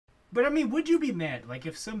But I mean, would you be mad? Like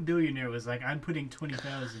if some billionaire was like, I'm putting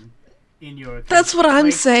 20,000 in your account. That's what I'm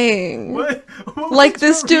like, saying. What Like,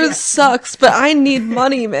 this your dude reaction? sucks, but I need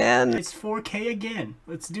money, man. It's 4K again.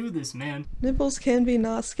 Let's do this, man. Nipples can be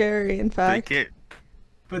not scary, in fact. Take it.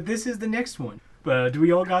 But this is the next one. Do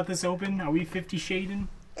we all got this open? Are we 50 shading?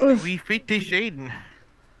 We 50 shading.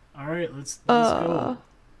 Alright, let's go.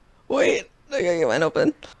 Wait, I gotta get mine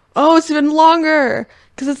open. Oh, it's even longer!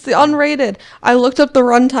 Because it's the unrated. I looked up the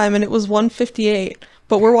runtime and it was 158.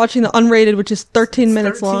 But we're watching the unrated, which is 13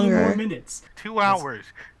 minutes 13 longer. more minutes. 2 hours.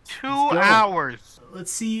 2 hours.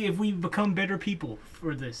 Let's see if we become better people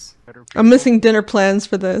for this. I'm missing dinner plans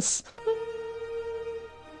for this.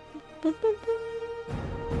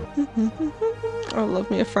 Oh, love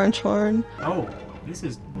me a French horn. Oh, this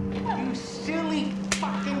is... You silly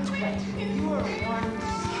fucking twit. You are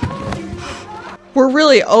one. We're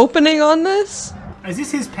really opening on this? Is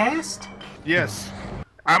this his past? Yes.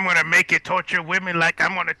 I'm gonna make you torture women like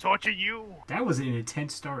I'm gonna torture you. That was an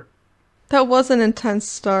intense start. That was an intense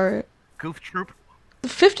start. Goof troop.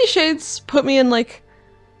 50 Shades put me in, like,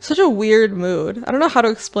 such a weird mood. I don't know how to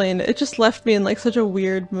explain it. It just left me in, like, such a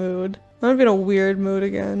weird mood. I'm gonna be in a weird mood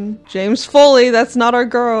again. James Foley, that's not our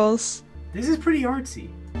girls. This is pretty artsy.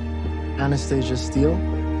 Anastasia Steele?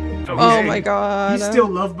 Oh my god. He's still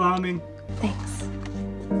love bombing. Thanks.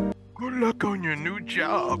 Good luck on your new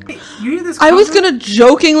job. Hey, you hear this I was cover? gonna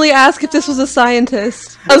jokingly ask if this was a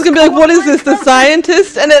scientist. I was gonna be like, what is this, the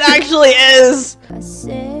scientist? And it actually is!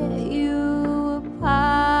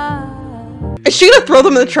 Is she gonna throw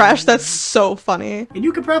them in the trash? That's so funny. And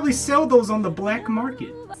you could probably sell those on the black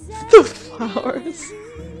market. The flowers.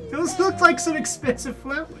 Those look like some expensive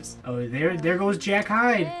flowers. Oh, there goes Jack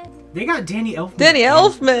Hyde. They got Danny Elfman. Danny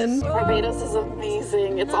Elfman! Barbados is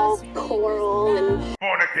amazing. It's all coral and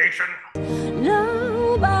Fornication.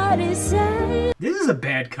 This is a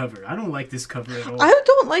bad cover. I don't like this cover at all. I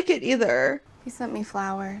don't like it either. He sent me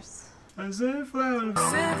flowers. I said flowers.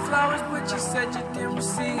 But you said you didn't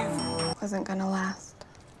receive. Wasn't gonna last.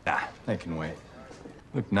 Nah, I can wait.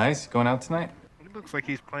 Look nice. Going out tonight? It looks like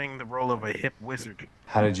he's playing the role of a hip wizard.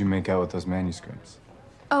 How did you make out with those manuscripts?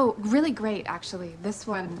 Oh, really great, actually. This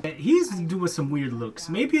one. He's doing some weird looks.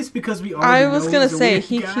 Maybe it's because we already I was know gonna he's a say, weird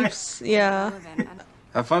he guy. keeps, yeah.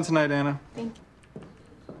 Have fun tonight, Anna. Thank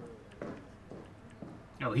you.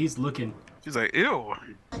 Oh, he's looking. She's like, ew.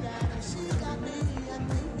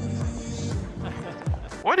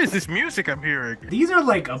 What is this music I'm hearing? These are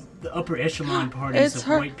like the upper echelon parties It's of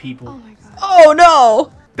her- white people. Oh my god. Oh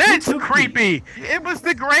no! That's took creepy. It was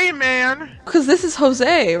the gray man. Because this is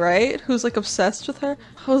Jose, right? Who's like obsessed with her?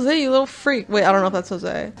 Jose, you little freak. Wait, I don't know if that's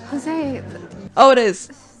Jose. Jose, Oh, it is.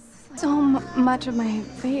 so much of my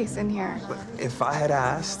face in here. If I had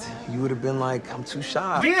asked, you would have been like, I'm too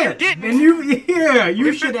shy. Yeah, didn't. and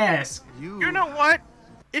you should ask. You know what?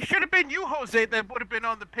 It should have been you, Jose, that would have been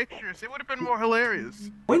on the pictures. It would have been more hilarious.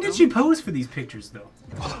 When did she pose for these pictures, though?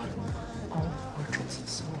 Oh,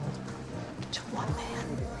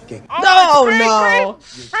 No, no.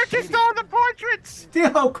 Purchased all the portraits.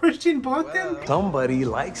 Still, Christian bought them? Somebody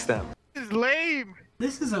likes them. This is lame.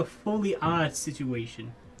 This is a fully odd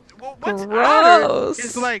situation. Well, what's Gross. odder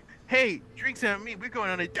is like, hey, drinks on me. We're going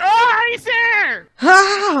on a. Oh, he's there.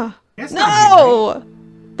 Ah! That's not No!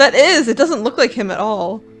 That is. It doesn't look like him at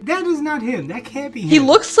all. him. That is not him. That can't be him. He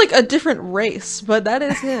looks like a different race, but that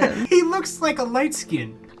is him. He looks like a light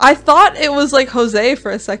skin. I thought it was like Jose for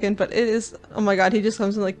a second, but it is. Oh my god, he just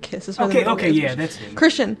comes and like kisses her. in the Okay, middle okay, of the yeah, dance. that's him.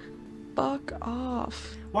 Christian, fuck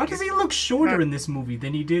off. Why does he look shorter in this movie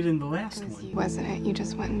than he did in the last one? Wasn't it? You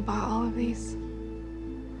just went and bought all of these?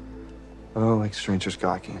 Oh, like strangers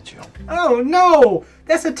gawking at you. Oh no!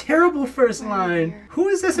 That's a terrible first line. Who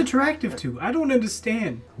is this attractive to? I don't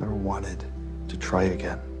understand. Never wanted to try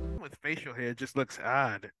again. With facial hair, it just looks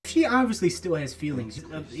odd. She obviously still has feelings.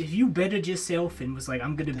 If you bettered yourself and was like,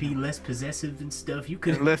 I'm gonna be less possessive and stuff, you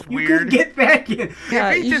could, And less you weird. could get back in.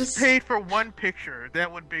 Yeah, If he you just paid for one picture, that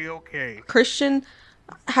would be okay. Christian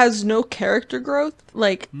has no character growth.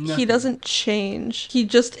 Like, he Nothing. doesn't change. He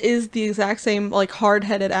just is the exact same, like,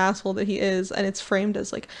 hard-headed asshole that he is, and it's framed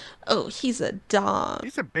as like, oh, he's a dom.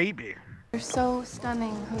 He's a baby. You're so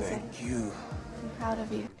stunning, Jose. Thank you. I'm proud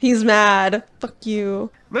of you. He's mad. Fuck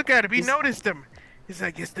you. Look at him. He noticed him. He's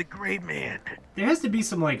like, it's the gray man. There has to be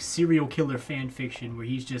some like serial killer fan fiction where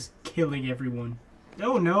he's just killing everyone.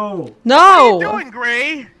 Oh no! What are you No! doing,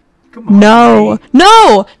 Gray? Come on. No!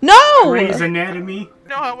 No! No! Grey's Anatomy.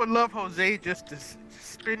 No, I would love Jose just to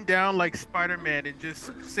spin down like Spider-Man and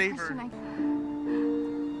just save her.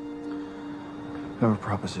 I have a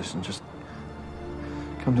proposition. Just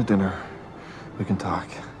come to dinner. We can talk.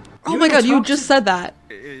 Oh my god, you just said that.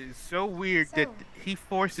 It's so weird that he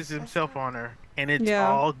forces himself on her, and it's Yeah.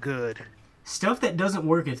 all good. Stuff that doesn't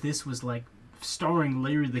work if this was like starring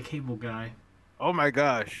Larry the Cable Guy. Oh my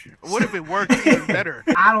gosh. What if it worked even better?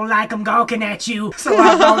 I don't like them gawking at you, so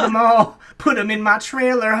I bought them all, put them in my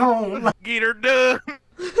trailer home. Get her done.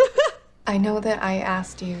 I know that I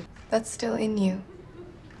asked you. That's still in you.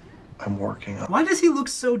 I'm working on. Why does he look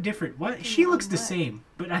so different? Why she looks the same,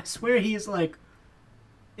 but I swear he is like.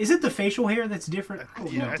 Is it the facial hair that's different?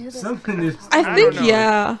 Yeah, No, something is. I don't think, know.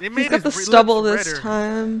 yeah. They made He's got the his lips stubble this redder.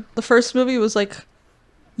 time. The first movie was like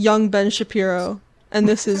young Ben Shapiro, and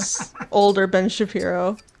this is older Ben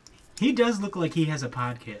Shapiro. He does look like he has a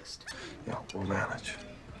podcast. Yeah, we'll manage.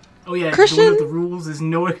 Oh yeah, Christian? one of the rules is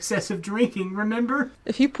no excessive drinking. Remember?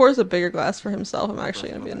 If he pours a bigger glass for himself, I'm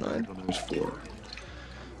actually gonna be annoyed. There's 4.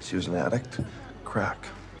 She was an addict. Crack.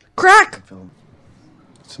 Crack! Film.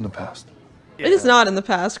 It's in the past. It is not in the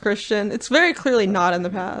past, Christian. It's very clearly not in the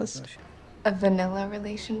past. A vanilla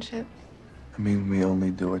relationship? I mean, we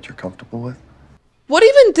only do what you're comfortable with. What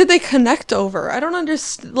even did they connect over? I don't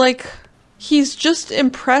understand. Like, he's just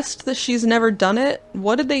impressed that she's never done it.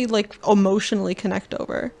 What did they, like, emotionally connect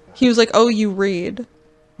over? He was like, oh, you read.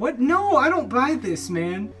 What? No, I don't buy this,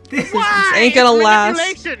 man. This Why? ain't gonna It's last.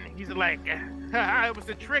 manipulation. He's like, it was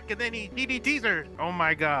a trick, and then he DDTs her. Oh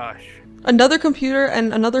my gosh. Another computer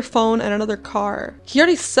and another phone and another car. He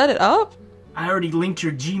already set it up? I already linked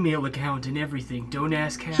your Gmail account and everything. Don't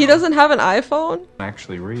ask how. He doesn't have an iPhone?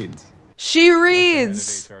 Actually reads. She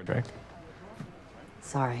reads! Trick.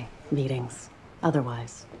 Sorry, meetings.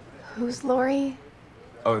 Otherwise. Who's Lori?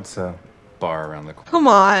 Oh, it's a bar around the corner. Come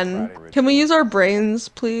on. Can we use our brains,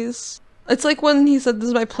 please? It's like when he said, this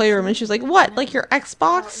is my playroom, and she's like, what? Like your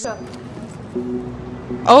Xbox?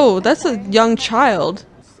 Oh, that's a young child.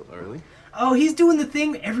 Still early? Oh, he's doing the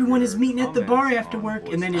thing. Everyone is meeting at the bar after work,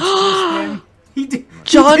 and then it's just them. He did.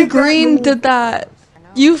 John he did that Green move. did that.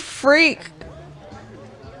 You freak.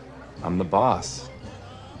 I'm the boss.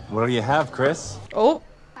 What do you have, Chris? Oh.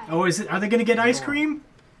 Oh, is it? Are they gonna get ice cream?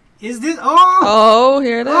 Is this? Oh, Oh,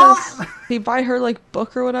 here it is. Ah! He buy her like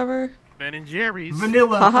book or whatever. Ben and Jerry's.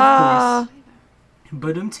 vanilla, Haha. of course.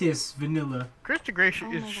 But tis vanilla. Christian Grey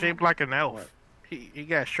is shaped like an elf. He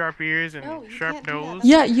got sharp ears and No, you sharp can't do that. nose.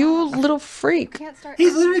 Yeah, you little freak. Can't start.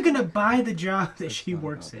 He's literally gonna buy the job that she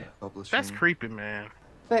works at. That's creepy, man.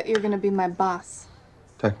 But you're gonna be my boss.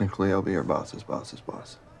 Technically, I'll be your boss's boss's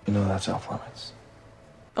boss. You know that's off limits.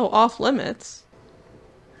 Oh, off limits.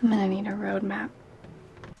 I'm gonna need a roadmap.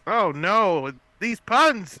 Oh no, these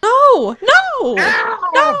puns. No! No!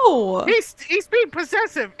 Ow! No! He's being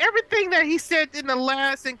possessive. Everything that he said in the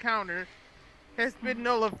last encounter has been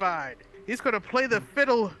nullified. He's gonna play the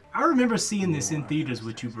fiddle I remember seeing this in theaters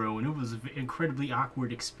with you, bro, and it was an incredibly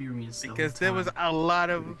awkward experience. because there was a lot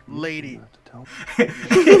of ladies.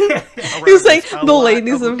 He's like, the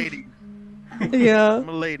ladies of... Yeah.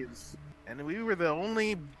 ladies, and we were the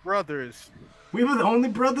only brothers. We were the only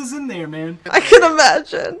brothers in there, man. I can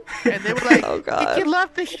imagine. And they were like, Oh, God. "Did you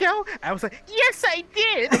love the show?" I was like, "Yes, I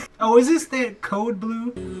did." Oh, is this that Code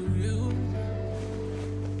Blue?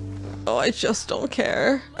 Oh, I just don't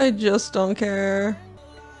care. I just don't care.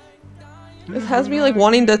 It has me like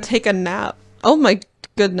wanting to take a nap. Oh my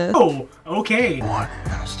goodness. Oh, okay. What?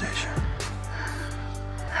 Anastasia.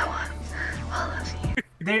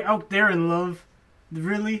 They're in love.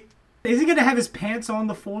 Really? Is he gonna have his pants on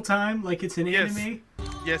the full time like it's an Yes. anime?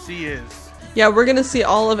 Yes, he is. Yeah, we're gonna see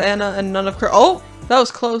all of Anna and none of her. Oh, that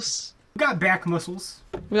was close. We got back muscles.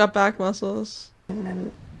 We got back muscles. And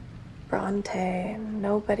then Bronte,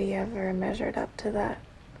 nobody ever measured up to that.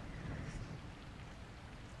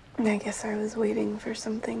 I guess I was waiting for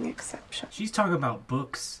something exceptional. She's talking about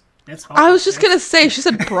books. That's all. I was just gonna say, she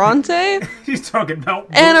said Bronte? She's talking about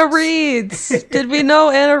books. Anna reads. Did we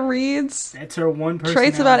know Anna reads? That's her one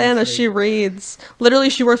Traits about personality Anna, trait. she reads.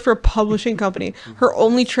 Literally, she works for a publishing company. Her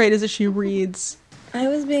only trait is that she reads. I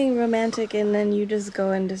was being romantic and then you just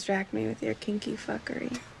go and distract me with your kinky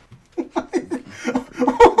fuckery.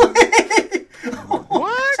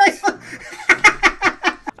 What?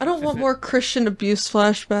 I don't want more Christian abuse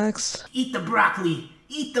flashbacks. Eat the broccoli.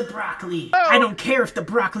 Eat the broccoli. I don't care if the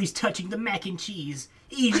broccoli's touching the mac and cheese.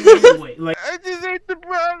 Eat it anyway. Like, I just ate the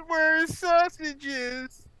bratwurst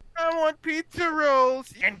sausages. I want pizza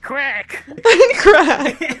rolls and crack.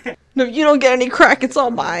 Crack. No, you don't get any crack. It's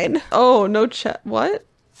all mine. Oh, no check. What?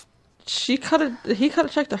 He cut a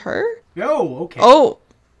check to her? oh, okay. Oh,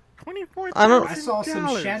 24,000. I don't- I saw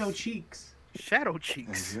some shadow cheeks. Shadow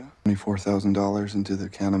cheeks. $24,000 into the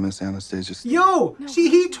cannabis Anastasia. Yo,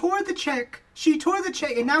 he tore the check. She tore the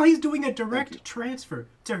check, and now he's doing a direct transfer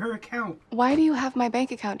to her account. Why do you have my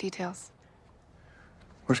bank account details?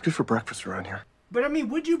 What's good for breakfast around here? But I mean,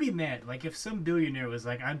 would you be mad, like, if some billionaire was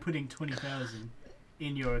like, "I'm putting 20,000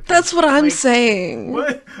 in your account"? That's what I'm like, saying.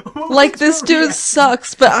 What like, this dude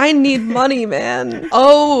sucks, but I need money, man.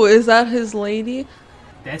 Oh, is that his lady?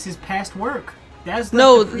 That's his past work. That's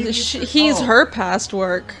no, he's her past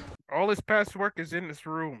work. All his past work is in this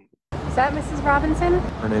room. Is that Mrs. Robinson?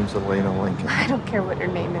 Her name's Elena Lincoln. I don't care what her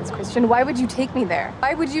name is, Christian. Why would you take me there?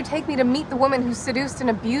 Why would you take me to meet the woman who seduced and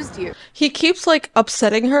abused you? He keeps, like,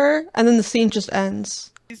 upsetting her, and then the scene just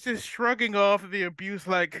ends. He's just shrugging off the abuse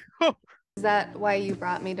like, oh. Is that why you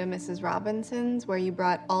brought me to Mrs. Robinson's, where you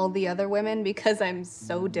brought all the other women because I'm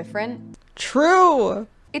so different? True!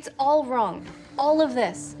 It's all wrong. All of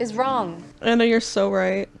this is wrong. Anna, you're so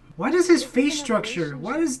right. Why does his face structure?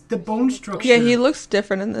 Why does the bone structure? Yeah, he looks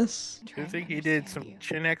different in this. Do you think he did some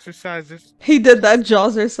chin exercises? He did that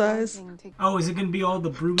jaws exercise. Oh, is it gonna be all the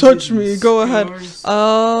bruises? Touch me, go ahead. Scars?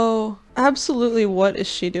 Oh, absolutely. What is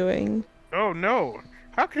she doing? Oh no.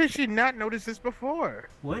 How could she not notice this before?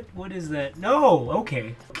 What is that? No,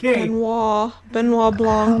 okay. Benoit Blanc.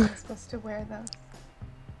 How am I supposed to wear those?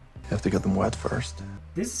 You have to get them wet first.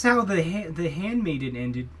 This is how the Handmaiden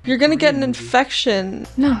ended. You're gonna get an infection.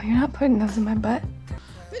 No, you're not putting those in my butt.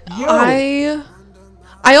 Yo.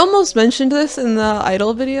 I almost mentioned this in the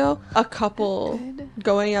Idol video. A couple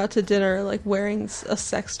going out to dinner, like, wearing a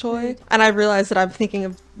sex toy. And I realized that I'm thinking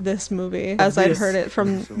of this movie as I'd heard it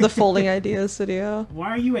from the Folding Ideas video. Why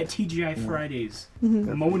are you at TGI Fridays?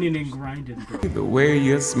 Moaning and grinding, bro. The way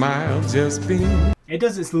you smile just beams. It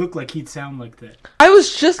doesn't look like he'd sound like that. I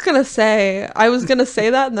was just gonna say,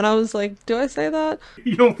 that, and then I was like, do I say that?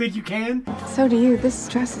 You don't think you can? So do you. This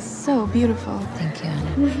dress is so beautiful. Thank you,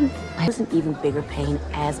 Anna. I was in even bigger pain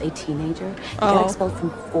as a teenager. I got expelled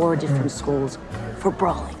from 4 different schools for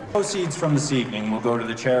brawling. Proceeds from this evening will go to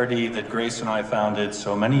the charity that Grace and I founded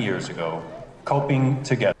so many years ago, Coping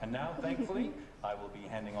Together. And now, thankfully, I will be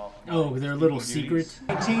handing off... Oh, their little secret?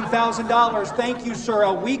 $18,000. Thank you, sir.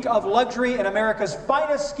 A week of luxury in America's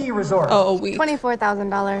finest ski resort. Oh, a week. $24,000.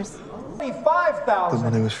 $25,000. The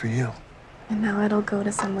money was for you. And now it'll go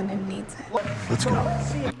to someone who needs it. Let's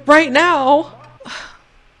go. Right now,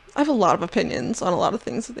 I have a lot of opinions on a lot of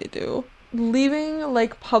things that they do. Leaving,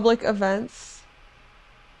 like, public events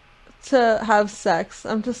to have sex,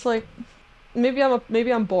 I'm just like, maybe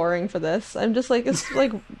I'm boring for this. I'm just like, it's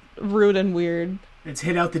like rude and weird. Let's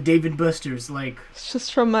hit out the Dave & Buster's, like. It's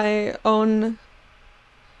just from my own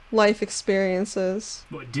life experiences.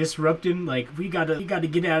 What, disrupting? Like, we gotta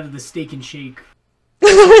get out of the Steak and Shake.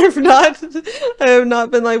 I have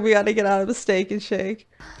not been like, we gotta get out of the Steak and Shake.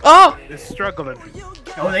 Oh! It's struggling.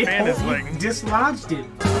 Oh, they dislodged it.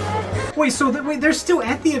 Wait, so they're still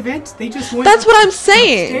at the event? They just went. That's what I'm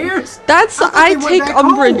saying. Upstairs? I take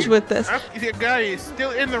umbrage with this. The guy is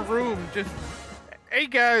still in the room. Just, hey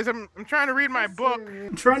guys, I'm trying to read my book.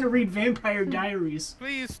 I'm trying to read Vampire Diaries.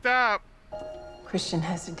 Please stop. Christian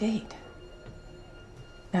has a date.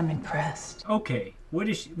 I'm impressed. Okay, what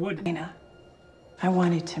is she? What? Anna, I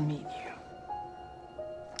wanted to meet you.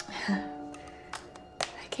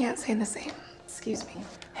 I can't say the same. Excuse me.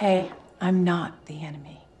 Hey, I'm not the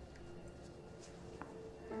enemy.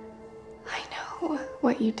 I know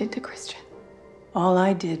what you did to Christian. All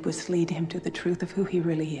I did was lead him to the truth of who he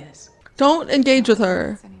really is. Don't engage with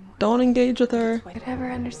her. Don't engage with her. I could ever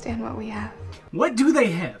understand what we have. What do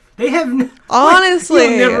they have? They have.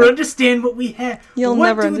 Honestly, you'll never understand what we have. You'll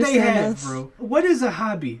never understand What do they have, us. bro? What is a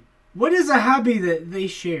hobby? What is a hobby that they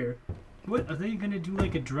share? What are they gonna do?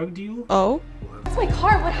 Like a drug deal? Oh. That's my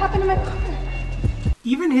car. What happened to my car?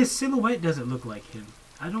 Even his silhouette doesn't look like him.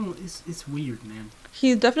 I don't. It's weird, man.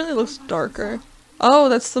 He definitely looks darker. Oh,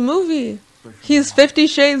 that's the movie. He's 50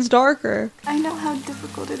 Shades darker. I know how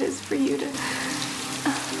difficult it is for you to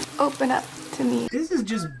open up to me. This is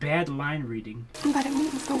just bad line reading. But it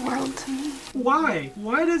means the world to me. Why?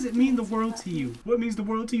 Why does it mean the world to you? What means the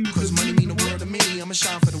world to you? Cause money mean the world to me. I'm a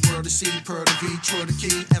shine for the world to see. Per the V, try the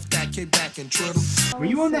key, F that kick back and triddle. Were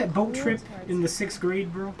you on that boat trip in the 6th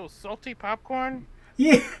grade, bro? Salty popcorn?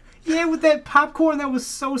 Yeah. Yeah, with that popcorn that was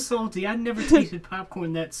so salty. I never tasted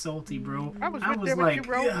popcorn that salty, bro. I was there with you,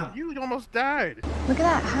 bro. Yeah. You almost died. Look at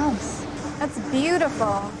that house. That's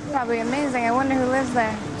beautiful. Probably amazing. I wonder who lives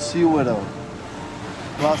there. See a widow.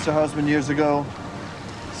 Lost her husband years ago.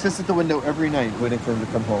 Sits at the window every night waiting for him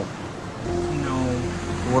to come home. No.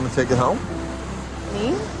 You want to take it home?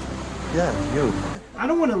 Me? Yeah, you. I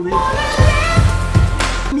don't want to live.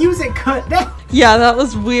 Music cut. That. Yeah, that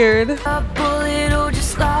was weird.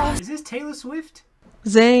 this Taylor Swift?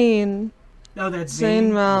 Zayn. Oh, that's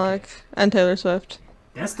Zayn Malik and Taylor Swift.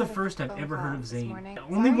 That's the first I've ever heard of Zayn. The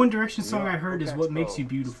only One Direction song I heard is What Makes You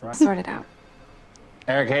Beautiful. Sort it out.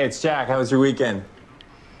 Eric, hey, it's Jack. How was your weekend?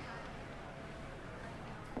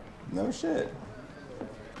 No shit.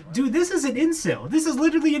 Dude, this is an incel. This is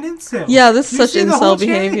literally an incel. Yeah, this is such incel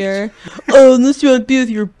behavior. Oh, unless you want to be with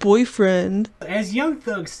your boyfriend. As Young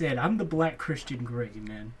Thug said, I'm the Black Christian Grey,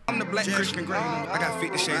 man. I'm the Black Christian Grey. I got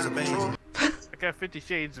 50 shades of beige. I got 50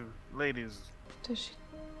 shades of ladies. Does she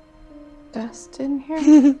dust in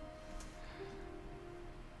here?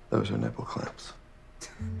 Those are nipple clamps.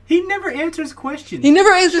 He never answers questions. He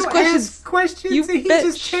never answers He'll questions. ask questions You and he bitch.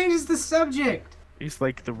 just changes the subject. He's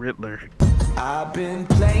like the Riddler. I've been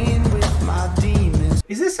playing with my demons.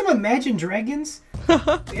 Is this some Imagine Dragons?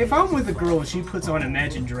 If I'm with a girl and she puts on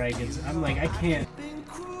Imagine Dragons, I'm like, I can't.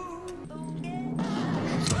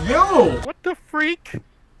 Yo! What the freak?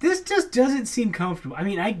 This just doesn't seem comfortable. I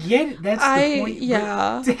mean, I get it. That's the point.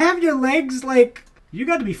 Yeah. To have your legs, like, you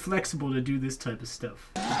got to be flexible to do this type of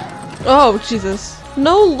stuff. Oh, Jesus.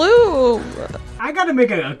 No lube. I got to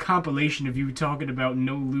make a compilation of you talking about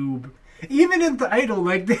no lube. Even in the Idol,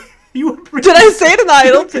 like, you were Did I say it in the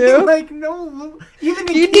Idol too? Like, no lube. Even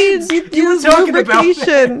in You kids, need you were talking about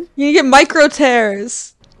lubrication. that. You get micro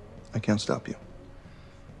tears. I can't stop you.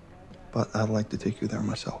 But I'd like to take you there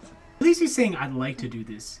myself. At least he's saying, I'd like to do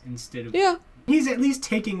this instead of... Yeah. He's at least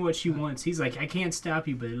taking what she wants. He's like, I can't stop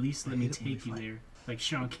you, but at least let me take you there. Like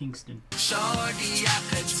Sean Kingston. Shorty, I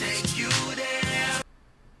could take you there.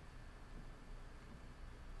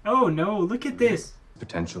 Oh no, look at this.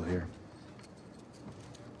 Potential here.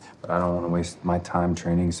 But I don't want to waste my time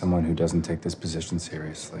training someone who doesn't take this position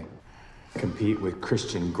seriously. Compete with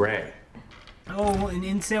Christian Grey. Oh, an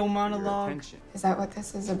incel monologue. Is that what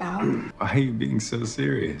this is about? Why are you being so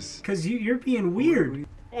serious? Because you're being weird.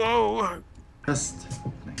 Whoa. Just,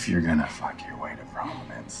 if you're gonna fuck your way to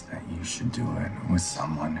prominence, that you should do it with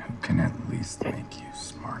someone who can at least make you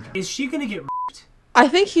smarter. Is she gonna get ripped? I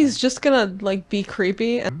think he's just gonna, like, be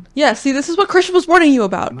creepy. And yeah, see, this is what Christian was warning you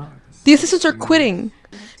about. The assistants are quitting.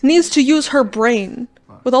 Needs to use her brain.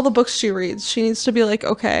 With all the books she reads, she needs to be like,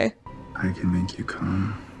 okay. I can make you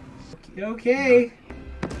come. Okay.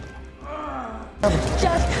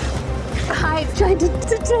 Jack, I tried to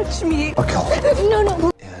touch me. Okay.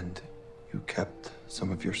 No. And you kept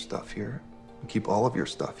some of your stuff here. You keep all of your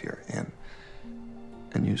stuff here. And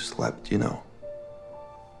you slept, you know.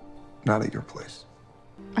 Not at your place.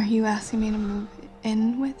 Are you asking me to move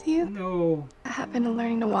in with you? No. I happen to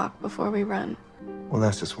learning to walk before we run. Well,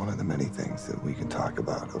 that's just one of the many things that we can talk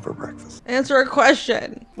about over breakfast. Answer a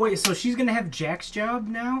question. Wait, so she's gonna have Jack's job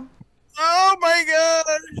now? Oh my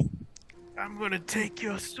god! I'm gonna take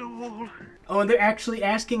your soul. Oh, and they're actually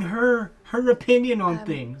asking her opinion on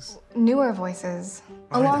things. Newer voices,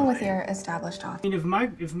 along with your established author. I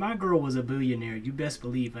mean, if my girl was a billionaire, you best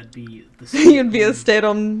believe I'd be the You'd be a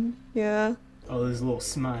stay-at-home, yeah. Oh, there's a little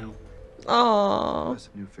smile. Aww.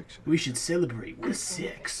 We should celebrate with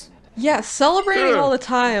sex. Yeah, celebrating all the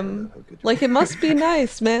time. Like, it must be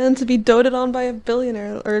nice, man, to be doted on by a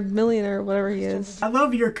billionaire or millionaire, whatever he is. I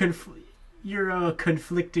love your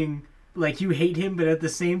conflicting, like, you hate him, but at the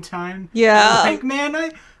same time, yeah, like,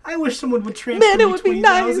 man, I wish someone would transfer man, it would be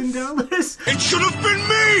nice. $20,000. It should have been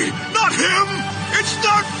me, not him. It's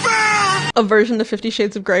not fair. A version of 50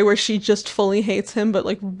 Shades of Grey where she just fully hates him, but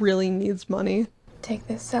like really needs money. Take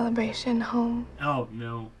this celebration home. Oh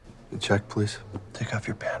no. Check, please. Take off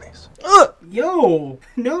your panties. Yo,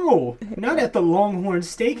 no, not at the Longhorn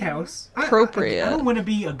Steakhouse. Appropriate. I don't want to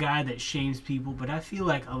be a guy that shames people, but I feel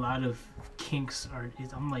like a lot of kinks are.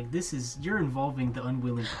 I'm like, you're involving the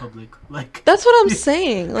unwilling public. Like that's what I'm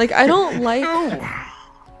saying. Like I don't like.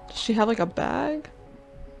 Does she have like a bag?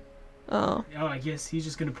 Oh. Oh, I guess he's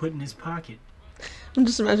just gonna put it in his pocket. I'm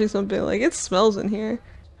just imagining something like it smells in here.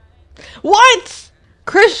 What?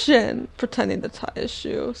 Christian pretending to tie his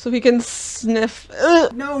shoe so he can sniff.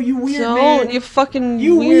 Ugh. No, you weird Don't, man. you fucking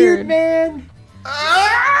you weird man.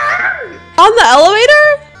 On the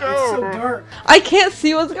elevator? It's so dark. I can't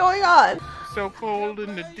see what's going on. So cold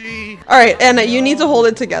in the D. Alright, Anna, you need to hold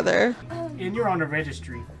it together. And you're on a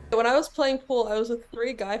registry. When I was playing pool, I was with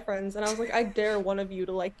 3 guy friends, and I was like, I dare one of you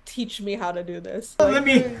to like teach me how to do this. Let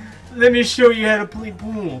me show you how to play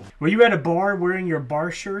pool. Were you at a bar wearing your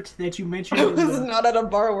bar shirt that you mentioned? I was not at a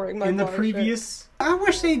bar wearing my bar previous. shirt. I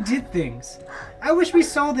wish they did things. I wish we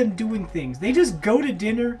saw them doing things. They just go to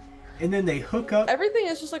dinner, and then they hook up. Everything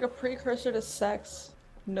is just like a precursor to sex.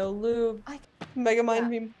 No lube. Megamind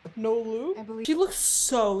me. No lube. She looks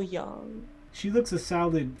so young. She looks a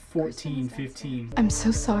solid 14, 15. I'm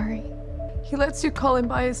so sorry. He lets you call him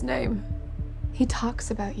by his name. He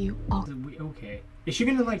talks about you all. Okay. Is she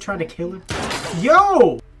gonna like try to kill him?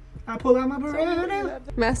 Yo! I pull out my Beretta.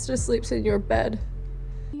 Master sleeps in your bed.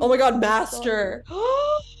 Oh my god, Master!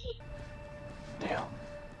 Damn.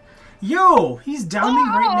 Yo! He's downing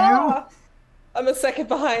right now? I'm a second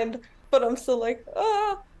behind, but I'm still like,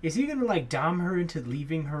 Is he gonna like dom her into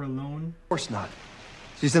leaving her alone? Of course not.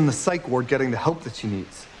 She's in the psych ward getting the help that she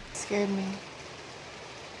needs. Scared me.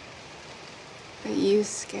 But you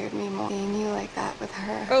scared me more. Seeing you like that with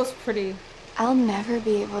her. That was pretty. I'll never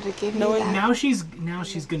be able to give you that. Now she's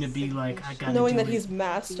gonna be like, I gotta knowing do that it. he's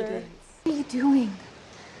Master. What are you doing?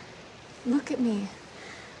 Look at me.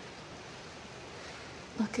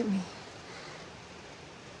 Look at me.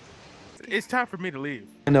 It's time for me to leave.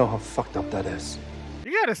 I know how fucked up that is.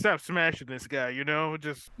 You gotta stop smashing this guy, you know?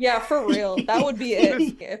 Just Yeah, for real. That would be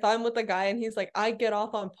it. If I'm with a guy and he's like, I get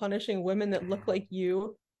off on punishing women that look like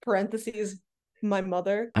you, parentheses, my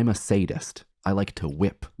mother. I'm a sadist. I like to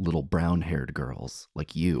whip little brown-haired girls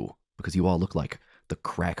like you because you all look like the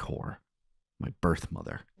crack whore, my birth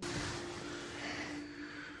mother.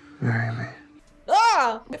 Marry me.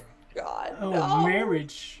 Ah! God, Oh, no.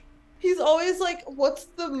 marriage. He's always like, what's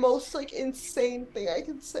the most like insane thing I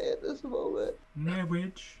can say at this moment?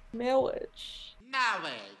 Marriage. Marriage.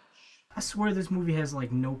 I swear this movie has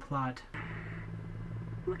like no plot.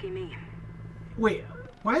 Look at me. Wait,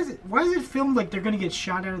 why is it filmed like they're gonna get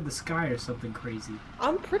shot out of the sky or something crazy?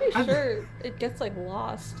 I'm pretty sure it gets like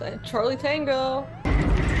lost. Charlie Tango.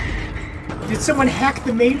 Did someone hack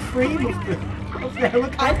the mainframe of the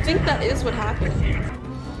helicopter? I think that is what happened.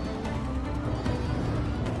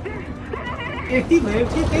 Yeah, he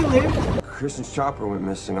lived. They lived. Christian's chopper went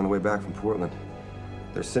missing on the way back from Portland.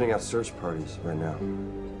 They're sending out search parties right now.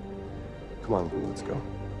 Come on, let's go.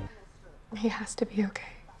 He has to be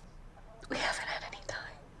okay. We haven't had any time.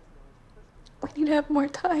 We need to have more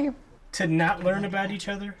time. To not learn about each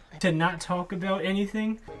other? To not talk about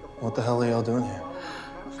anything? What the hell are y'all doing here?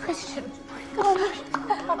 Christian,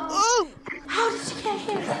 oh, how did you get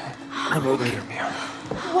here? Elevator, man.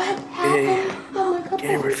 What happened? Oh my God.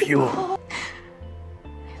 Game refuel.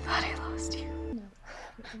 I thought I lost you.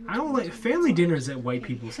 I don't like family dinners at white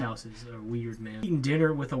people's houses are weird, man. Eating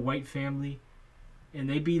dinner with a white family, and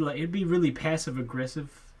they'd be like, it'd be really passive aggressive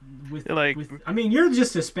with I mean, you're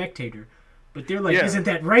just a spectator, but they're like, isn't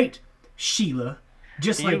that right, Sheila?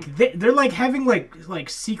 Just like they're like having like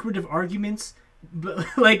secretive arguments, but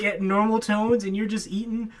like at normal tones, and you're just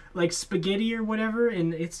eating like spaghetti or whatever,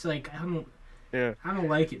 and it's like I don't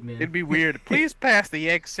like it, man. It'd be weird. Please pass the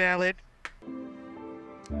egg salad.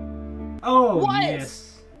 Oh, what?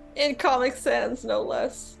 Yes. In Comic Sans, no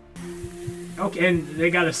less. Okay, and they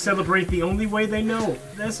gotta celebrate the only way they know.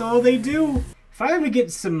 That's all they do. If I ever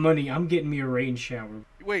get some money, I'm getting me a rain shower.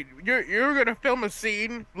 Wait, you're gonna film a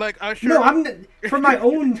scene like Usher? No, I'm not, for my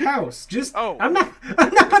own house. Just I'm not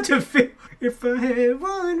about to film. If I had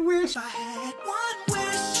one wish.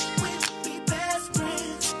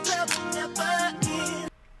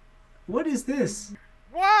 What is this?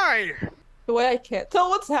 Why? The way I can't tell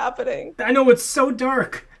what's happening. I know it's so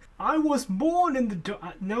dark. I was born in the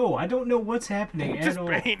dark. No, I don't know what's happening at all.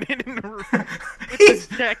 Just painted in the room with his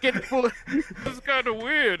jacket full of... It's kind of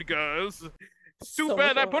weird, guys. It's too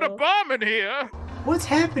bad I put a bomb in here. What's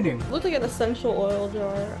happening? Looks like an essential oil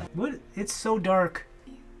jar. What? It's so dark.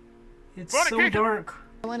 It's so dark.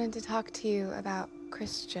 I wanted to talk to you about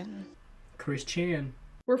Christian. Christian.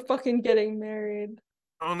 We're fucking getting married.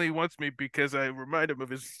 Only wants me because I remind him of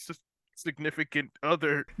his significant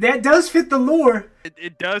other. That does fit the lore.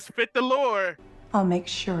 It does fit the lore. I'll make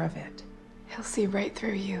sure of it. He'll see right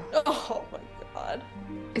through you. Oh my God.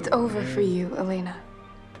 It's over for you, Elena.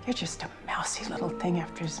 You're just a mousy little thing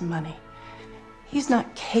after his money. He's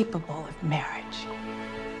not capable of marriage.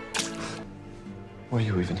 Why are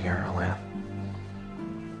you even here, Elena?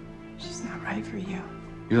 She's not right for you.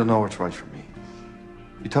 You don't know what's right for me.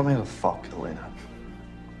 You tell me how to fuck, Elena.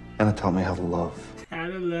 And tell me how to love. How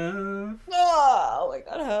to love. Oh my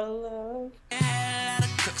God, how to love.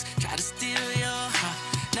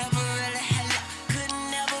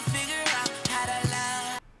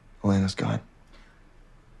 Elena's gone.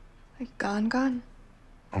 Like gone?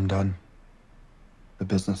 I'm done. The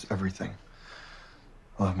business, everything.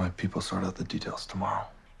 I'll have my people sort out the details tomorrow.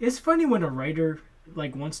 It's funny when a writer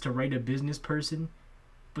like wants to write a business person,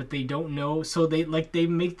 but they don't know, so they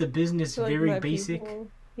make the business very basic. People.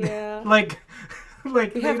 Yeah. like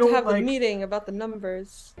we have to have a meeting about the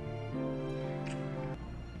numbers.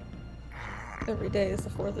 Every day is the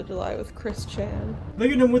 4th of July with Chris Chan. Look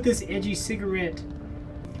at him with this edgy cigarette.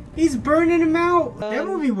 He's burning him out. That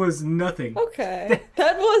movie was nothing. Okay.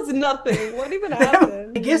 That was nothing. What even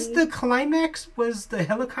happened? I guess the climax was the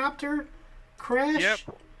helicopter crash. Yep.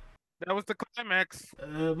 That was the climax.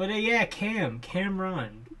 But yeah,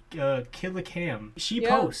 Cameron, Killer Cam. She Yep.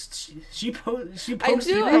 posts. She posted. I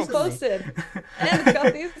do. I recently. posted, and it's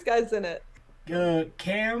got these guys in it.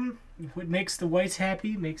 Cam, what makes the whites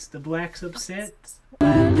happy makes the blacks upset.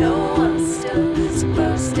 I know I'm still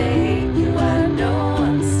supposed to hate you. I know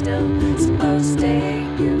I'm still supposed to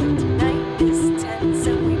hate you. Tonight is tense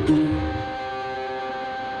and we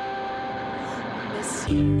miss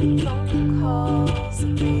your phone calls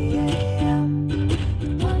at 3 a.m. The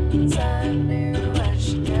ones I knew.